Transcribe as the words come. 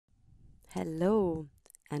Hello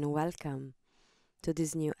and welcome to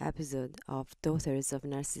this new episode of Daughters of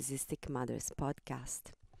Narcissistic Mothers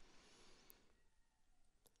podcast.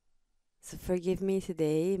 So forgive me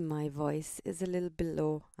today, my voice is a little bit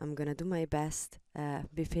low. I'm gonna do my best,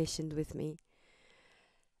 be patient with me.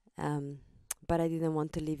 But I didn't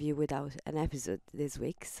want to leave you without an episode this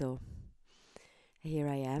week, so here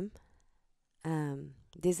I am.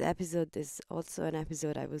 This episode is also an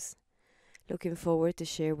episode I was looking forward to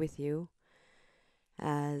share with you,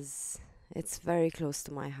 as it's very close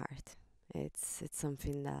to my heart. It's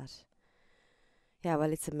something that,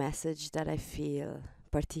 it's a message that I feel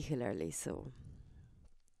particularly, so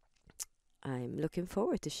I'm looking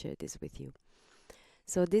forward to share this with you.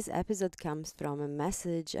 So this episode comes from a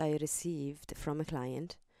message I received from a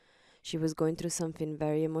client. She was going through something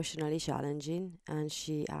very emotionally challenging, and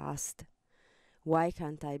she asked, "Why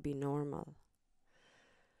can't I be normal?"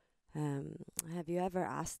 Have you ever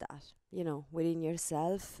asked that, within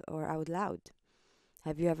yourself or out loud?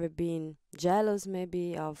 Have you ever been jealous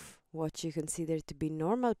maybe of what you consider to be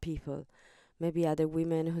normal people? Maybe other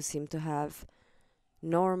women who seem to have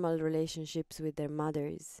normal relationships with their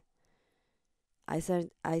mothers. I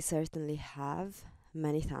certainly have,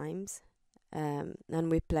 many times, and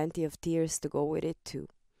with plenty of tears to go with it too.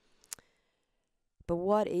 But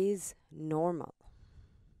what is normal?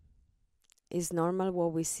 Is normal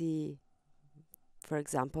what we see, for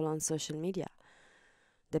example, on social media?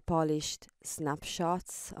 The polished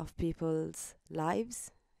snapshots of people's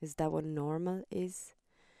lives? Is that what normal is?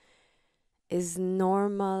 Is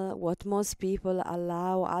normal what most people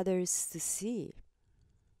allow others to see?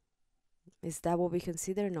 Is that what we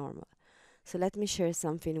consider normal? So let me share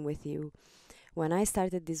something with you. When I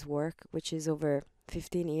started this work, which is over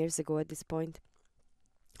 15 years ago at this point,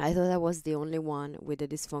 I thought I was the only one with a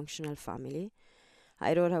dysfunctional family.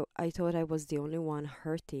 I thought I was the only one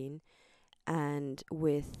hurting and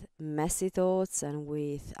with messy thoughts and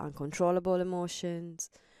with uncontrollable emotions.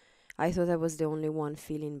 I thought I was the only one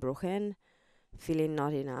feeling broken, feeling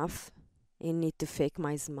not enough, in need to fake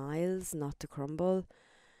my smiles, not to crumble,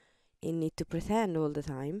 in need to pretend all the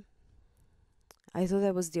time. I thought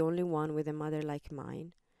I was the only one with a mother like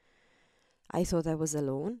mine. I thought I was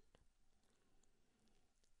alone.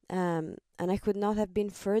 And I could not have been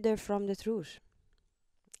further from the truth.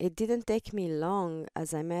 It didn't take me long,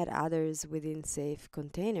 as I met others within safe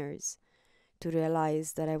containers, to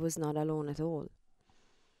realize that I was not alone at all.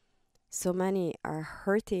 So many are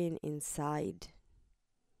hurting inside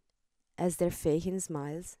as they're faking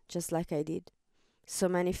smiles, just like I did. So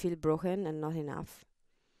many feel broken and not enough.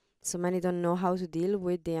 So many don't know how to deal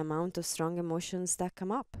with the amount of strong emotions that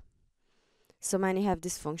come up. So many have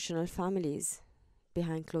dysfunctional families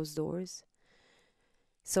behind closed doors.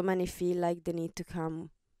 So many feel like they need to come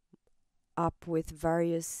up with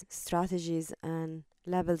various strategies and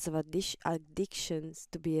levels of addictions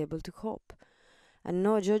to be able to cope. And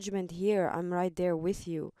no judgment here, I'm right there with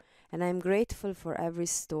you. And I'm grateful for every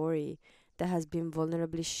story that has been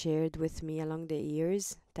vulnerably shared with me along the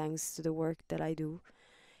years, thanks to the work that I do.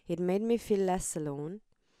 It made me feel less alone.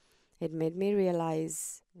 It made me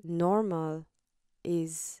realize normal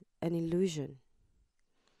is an illusion.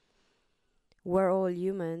 We're all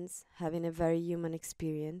humans having a very human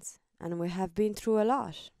experience, and we have been through a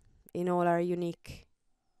lot in all our unique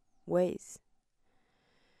ways.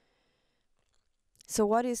 So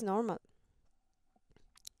what is normal?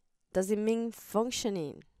 Does it mean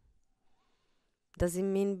functioning? Does it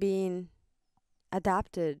mean being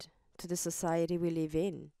adapted to the society we live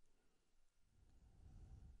in?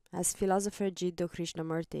 As philosopher Jiddu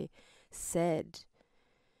Krishnamurti said,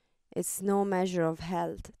 it's no measure of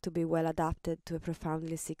health to be well adapted to a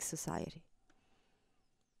profoundly sick society.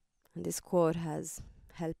 And this quote has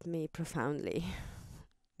helped me profoundly.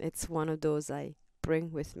 It's one of those I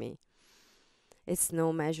bring with me. It's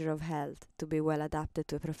no measure of health to be well adapted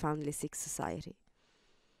to a profoundly sick society.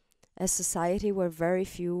 A society where very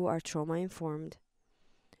few are trauma-informed,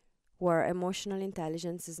 where emotional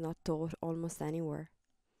intelligence is not taught almost anywhere,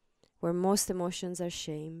 where most emotions are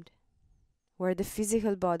shamed, where the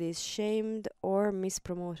physical body is shamed or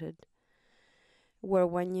mispromoted, where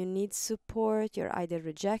when you need support, you're either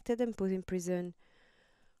rejected and put in prison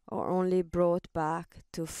or only brought back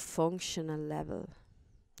to functional level.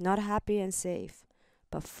 Not happy and safe,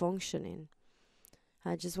 but functioning.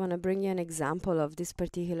 I just want to bring you an example of this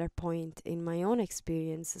particular point in my own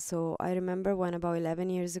experience. So I remember when about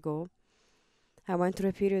 11 years ago, I went through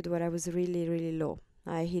a period where I was really, really low.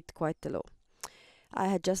 I hit quite the low. I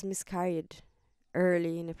had just miscarried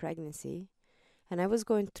early in a pregnancy, and I was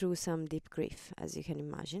going through some deep grief, as you can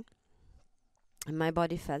imagine. And my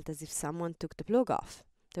body felt as if someone took the plug off.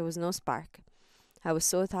 There was no spark. I was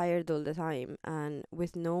so tired all the time and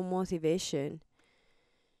with no motivation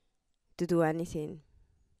to do anything.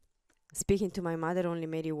 Speaking to my mother only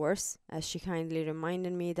made it worse, as she kindly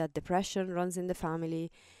reminded me that depression runs in the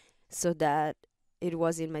family, so that it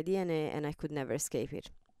was in my DNA and I could never escape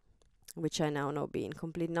it, which I now know being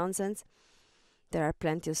complete nonsense. There are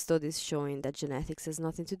plenty of studies showing that genetics has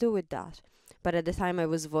nothing to do with that. But at the time I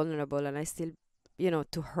was vulnerable, and I still,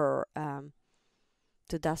 to her,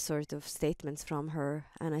 to that sort of statements from her,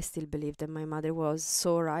 and I still believed that my mother was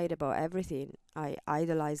so right about everything. I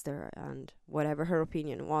idolized her, and whatever her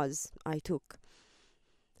opinion was, I took.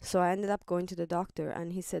 So I ended up going to the doctor,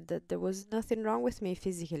 and he said that there was nothing wrong with me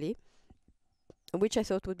physically, which I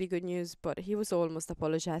thought would be good news, but he was almost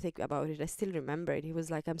apologetic about it. I still remember it. He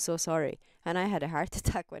was like, "I'm so sorry." And I had a heart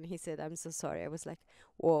attack when he said, "I'm so sorry." I was like,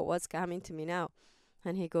 whoa, what's coming to me now?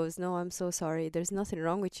 And he goes, "No, I'm so sorry. There's nothing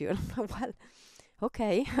wrong with you." And I'm like, well,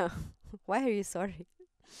 okay, why are you sorry?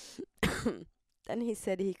 Then he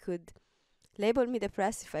said he could label me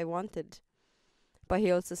depressed if I wanted, but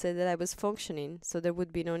he also said that I was functioning, so there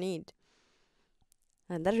would be no need.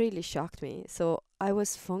 And that really shocked me. So I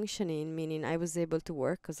was functioning, meaning I was able to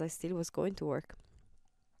work because I still was going to work.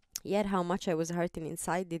 Yet how much I was hurting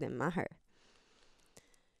inside didn't matter.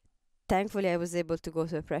 Thankfully, I was able to go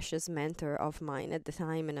to a precious mentor of mine at the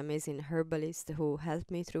time, an amazing herbalist who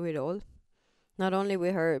helped me through it all. Not only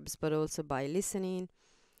with herbs, but also by listening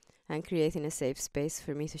and creating a safe space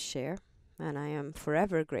for me to share. And I am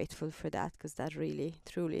forever grateful for that, because that really,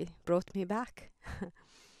 truly brought me back.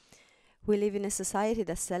 We live in a society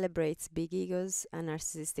that celebrates big egos and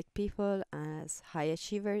narcissistic people as high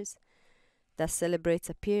achievers, that celebrates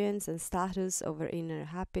appearance and status over inner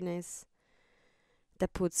happiness,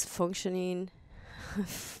 that puts functioning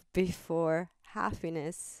before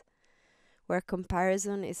happiness, where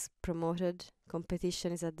comparison is promoted,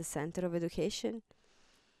 competition is at the center of education,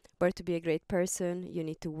 where to be a great person, you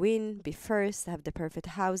need to win, be first, have the perfect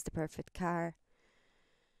house, the perfect car.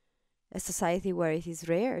 A society where it is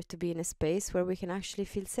rare to be in a space where we can actually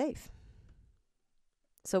feel safe.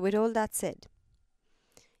 So with all that said,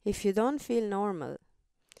 if you don't feel normal,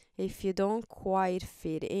 if you don't quite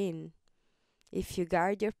fit in, if you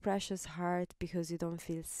guard your precious heart because you don't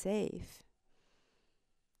feel safe,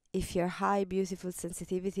 if your high, beautiful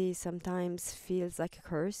sensitivity sometimes feels like a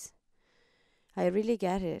curse, I really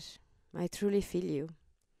get it. I truly feel you.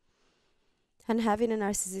 And having a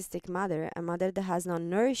narcissistic mother, a mother that has not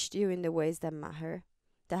nourished you in the ways that matter,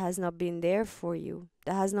 that has not been there for you,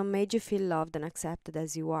 that has not made you feel loved and accepted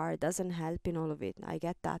as you are, doesn't help in all of it. I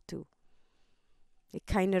get that too. It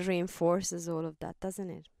kind of reinforces all of that, doesn't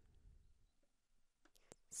it?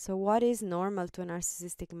 So what is normal to a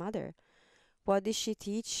narcissistic mother? What did she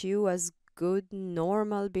teach you as good,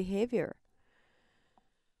 normal behavior?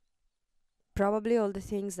 Probably all the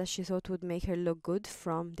things that she thought would make her look good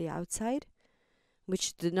from the outside,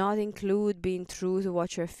 which do not include being true to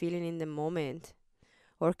what you're feeling in the moment,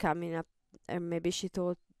 or coming up, or maybe she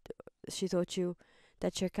taught you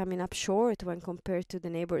that you're coming up short when compared to the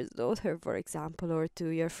neighbor's daughter, for example, or to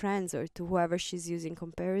your friends, or to whoever she's using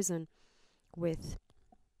comparison with.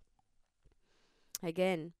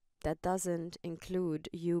 Again, that doesn't include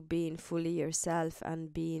you being fully yourself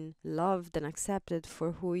and being loved and accepted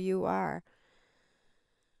for who you are,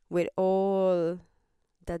 with all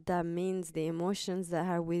that means, the emotions that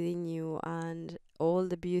are within you and all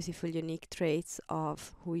the beautiful unique traits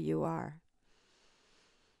of who you are.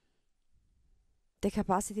 The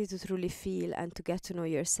capacity to truly feel and to get to know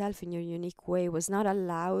yourself in your unique way was not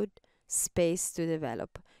allowed space to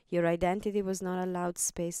develop. Your identity was not allowed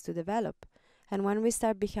space to develop. And when we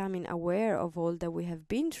start becoming aware of all that we have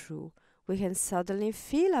been through, we can suddenly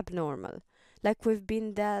feel abnormal, like we've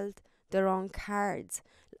been dealt the wrong cards,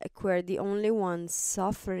 like we're the only ones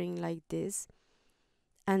suffering like this,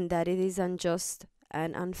 and that it is unjust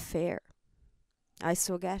and unfair. I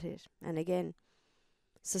so get it. And again,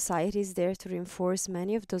 society is there to reinforce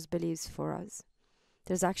many of those beliefs for us.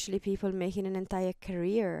 There's actually people making an entire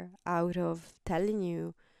career out of telling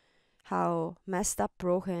you how messed up,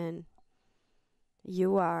 broken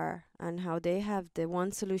you are, and how they have the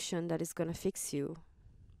one solution that is going to fix you.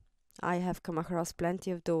 I have come across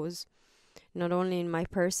plenty of those, not only in my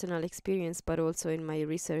personal experience, but also in my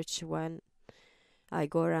research when I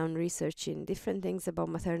go around researching different things about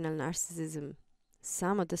maternal narcissism.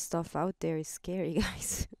 Some of the stuff out there is scary,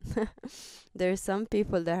 guys. There are some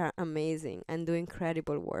people that are amazing and do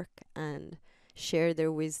incredible work and share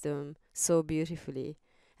their wisdom so beautifully,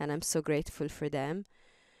 and I'm so grateful for them.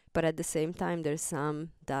 But at the same time, there's some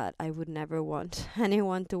that I would never want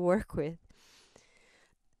anyone to work with.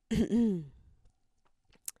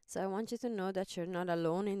 So I want you to know that you're not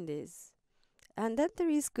alone in this. And then there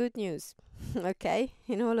is good news. Okay?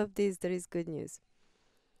 In all of this, there is good news.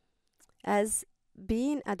 As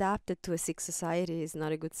being adapted to a sick society is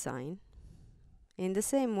not a good sign, in the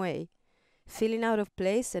same way, feeling out of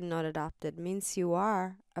place and not adapted means you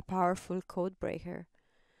are a powerful code breaker.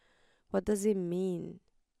 What does it mean?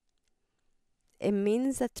 It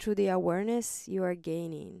means that through the awareness you are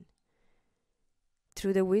gaining,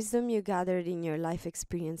 through the wisdom you gathered in your life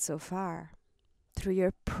experience so far, through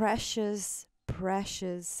your precious,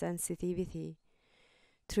 precious sensitivity,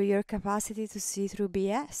 through your capacity to see through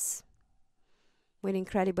BS with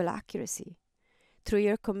incredible accuracy, through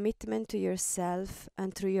your commitment to yourself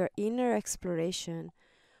and through your inner exploration,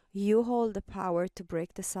 you hold the power to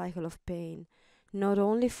break the cycle of pain, not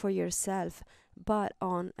only for yourself, but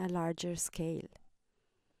on a larger scale.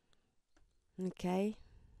 Okay?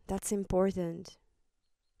 That's important.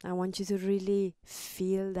 I want you to really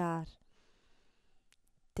feel that.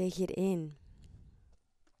 Take it in.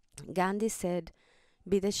 Gandhi said,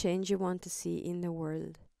 "Be the change you want to see in the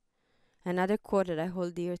world." Another quote that I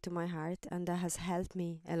hold dear to my heart and that has helped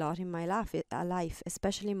me a lot in my life,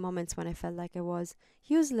 especially in moments when I felt like I was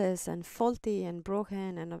useless and faulty and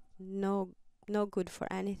broken and no good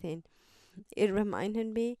for anything. It reminded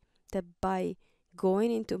me that by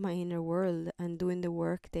going into my inner world and doing the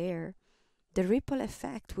work there, the ripple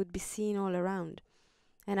effect would be seen all around.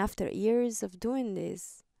 And after years of doing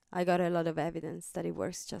this, I got a lot of evidence that it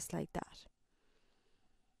works just like that.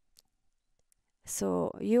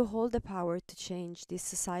 So you hold the power to change this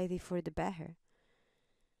society for the better.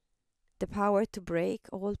 The power to break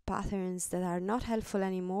old patterns that are not helpful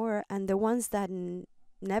anymore and the ones that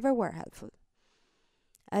never were helpful.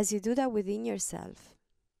 As you do that within yourself,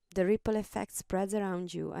 the ripple effect spreads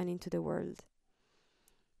around you and into the world.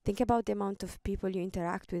 Think about the amount of people you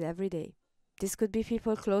interact with every day. This could be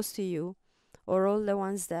people close to you or all the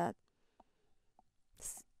ones that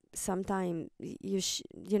sometimes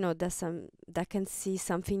that can see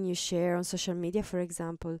something you share on social media, for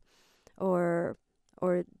example, or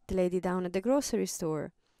the lady down at the grocery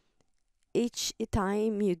store. Each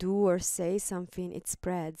time you do or say something, it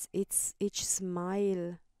spreads. Each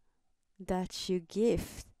smile that you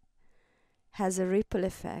give has a ripple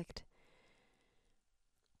effect.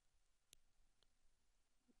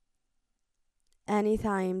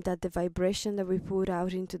 Anytime that the vibration that we put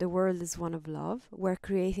out into the world is one of love, we're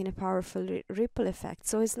creating a powerful ripple effect.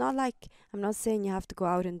 So it's not like, I'm not saying you have to go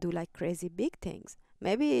out and do like crazy big things.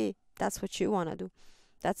 Maybe that's what you want to do.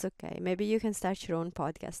 That's okay. Maybe you can start your own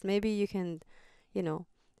podcast. Maybe you can,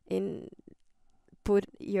 in put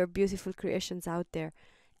your beautiful creations out there.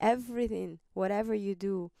 Everything, whatever you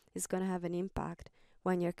do, is going to have an impact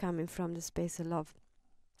when you're coming from the space of love.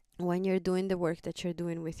 When you're doing the work that you're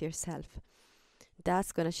doing with yourself.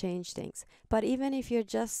 That's going to change things. But even if you're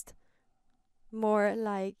just more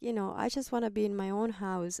like, I just want to be in my own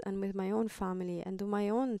house and with my own family and do my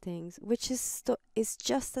own things, which is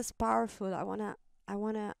just as powerful. I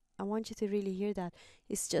want you to really hear that.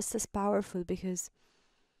 It's just as powerful because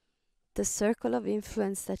the circle of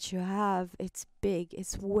influence that you have, it's big.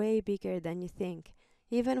 It's way bigger than you think.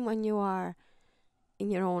 Even when you are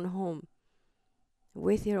in your own home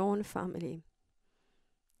with your own family,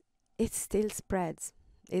 it still spreads.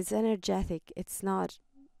 It's energetic. It's not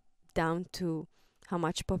down to how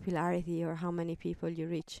much popularity or how many people you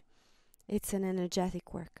reach. It's an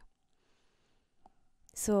energetic work.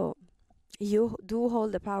 So you do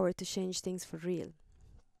hold the power to change things for real.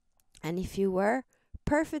 And if you were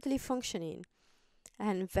perfectly functioning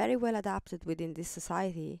and very well adapted within this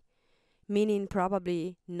society, meaning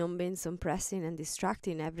probably numbing, suppressing and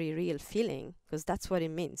distracting every real feeling, because that's what it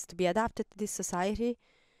means. To be adapted to this society,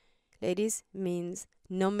 ladies, means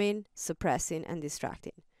numbing, suppressing and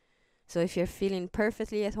distracting. So if you're feeling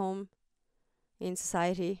perfectly at home in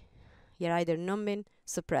society, you're either numbing,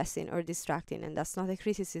 suppressing or distracting. And that's not a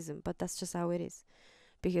criticism, but that's just how it is.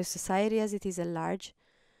 Because society as it is at large,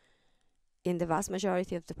 in the vast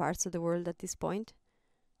majority of the parts of the world at this point,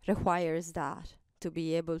 requires that to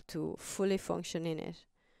be able to fully function in it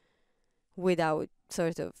without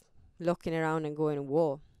sort of looking around and going,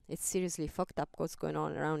 whoa, it's seriously fucked up what's going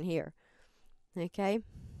on around here. Okay?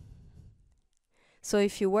 So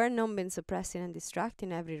if you were numbing, suppressing and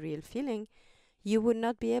distracting every real feeling, you would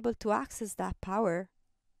not be able to access that power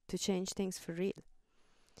to change things for real.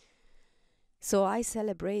 So I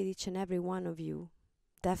celebrate each and every one of you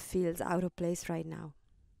that feels out of place right now,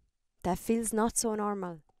 that feels not so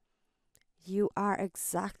normal. You are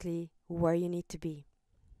exactly where you need to be.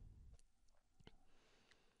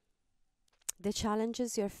 The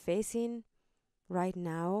challenges you're facing right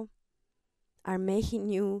now are making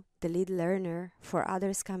you the lead learner for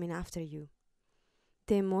others coming after you.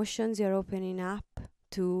 The emotions you're opening up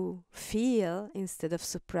to feel instead of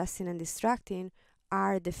suppressing and distracting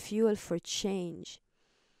are the fuel for change.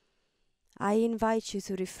 I invite you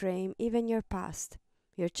to reframe even your past,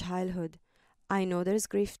 your childhood. I know there's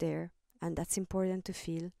grief there, and that's important to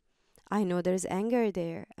feel. I know there's anger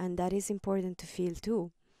there, and that is important to feel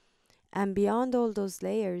too. And beyond all those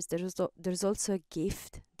layers, there's also a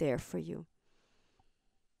gift there for you.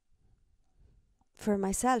 For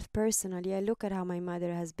myself personally, I look at how my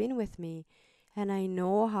mother has been with me, and I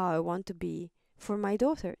know how I want to be for my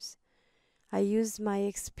daughters. I used my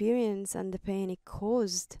experience and the pain it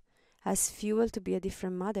caused as fuel to be a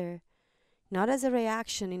different mother, not as a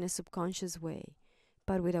reaction in a subconscious way,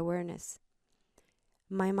 but with awareness.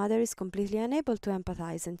 My mother is completely unable to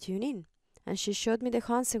empathize and tune in, and she showed me the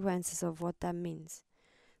consequences of what that means.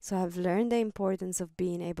 So I've learned the importance of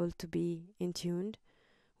being able to be in tune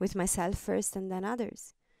with myself first and then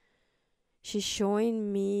others. She's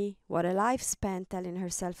showing me what a life spent telling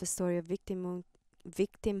herself a story of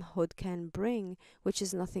victimhood can bring, which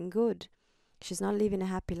is nothing good. She's not living a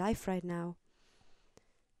happy life right now.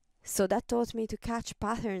 So that taught me to catch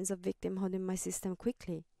patterns of victimhood in my system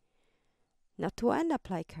quickly, not to end up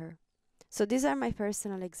like her. So these are my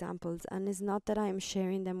personal examples, and it's not that I'm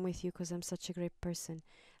sharing them with you because I'm such a great person.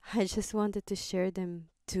 I just wanted to share them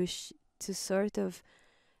to sort of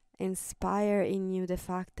inspire in you the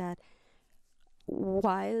fact that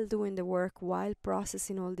while doing the work, while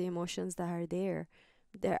processing all the emotions that are there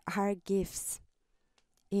are gifts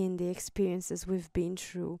in the experiences we've been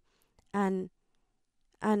through. And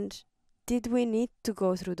did we need to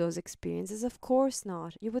go through those experiences? Of course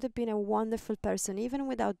not. You would have been a wonderful person even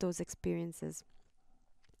without those experiences.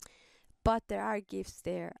 But there are gifts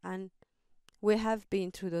there, and we have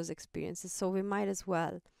been through those experiences, so we might as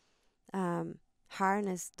well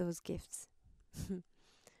harness those gifts.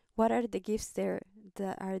 What are the gifts there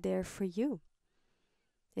that are there for you?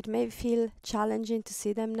 It may feel challenging to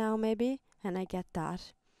see them now, maybe, and I get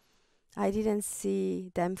that. I didn't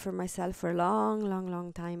see them for myself for a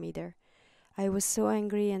long time either. I was so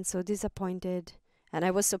angry and so disappointed, and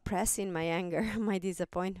I was suppressing my anger, my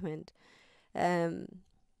disappointment.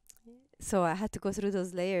 So I had to go through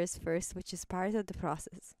those layers first, which is part of the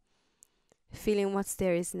process. Feeling what's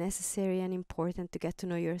there is necessary and important to get to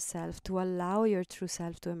know yourself, to allow your true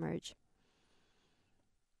self to emerge.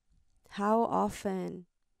 How often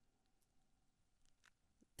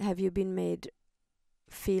have you been made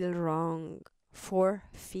feel wrong for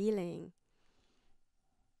feeling?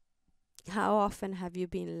 How often have you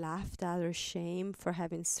been laughed at or shamed for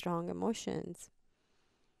having strong emotions?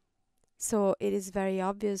 So it is very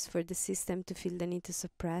obvious for the system to feel the need to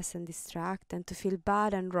suppress and distract, and to feel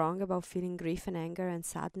bad and wrong about feeling grief and anger and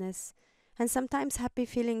sadness, and sometimes happy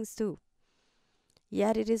feelings too.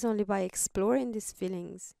 Yet it is only by exploring these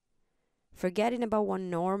feelings, forgetting about what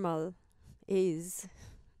normal is,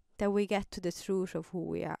 that we get to the truth of who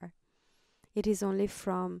we are. It is only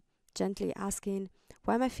from gently asking,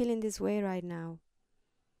 why am I feeling this way right now?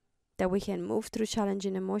 That we can move through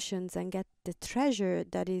challenging emotions and get the treasure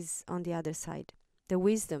that is on the other side, the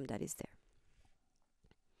wisdom that is there.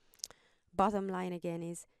 Bottom line again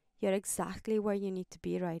is, you're exactly where you need to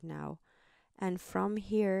be right now. And from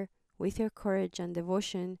here, with your courage and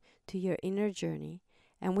devotion to your inner journey,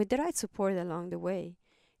 and with the right support along the way,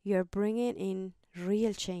 you're bringing in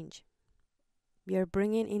real change. You're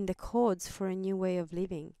bringing in the codes for a new way of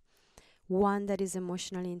living. One that is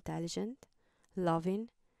emotionally intelligent, loving,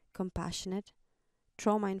 compassionate,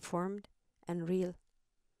 trauma-informed, and real.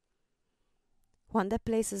 One that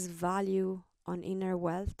places value on inner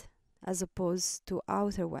wealth as opposed to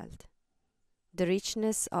outer wealth. The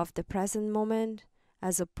richness of the present moment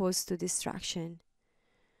as opposed to distraction.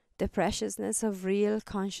 The preciousness of real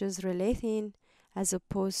conscious relating as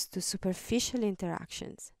opposed to superficial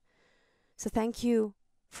interactions. So thank you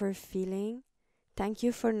for feeling. Thank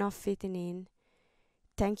you for not fitting in.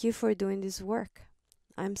 Thank you for doing this work.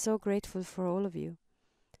 I'm so grateful for all of you.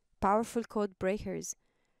 Powerful code breakers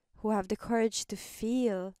who have the courage to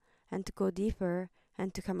feel and to go deeper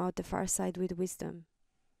and to come out the far side with wisdom.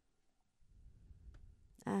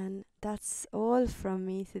 And that's all from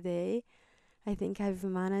me today. I think I've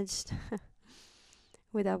managed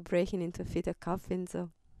without breaking into a fit of coughing, so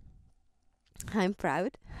I'm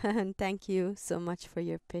proud. And thank you so much for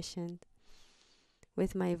your patience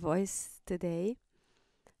with my voice today.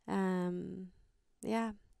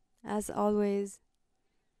 Yeah, as always,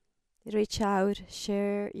 reach out,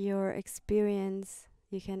 share your experience.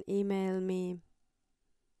 You can email me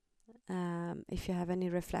if you have any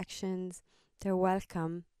reflections. They're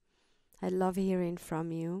welcome. I love hearing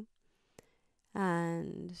from you,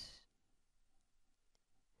 and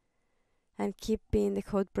keep being the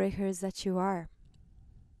code breakers that you are.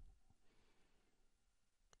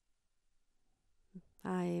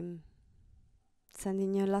 I'm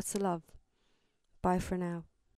sending you lots of love. Bye for now.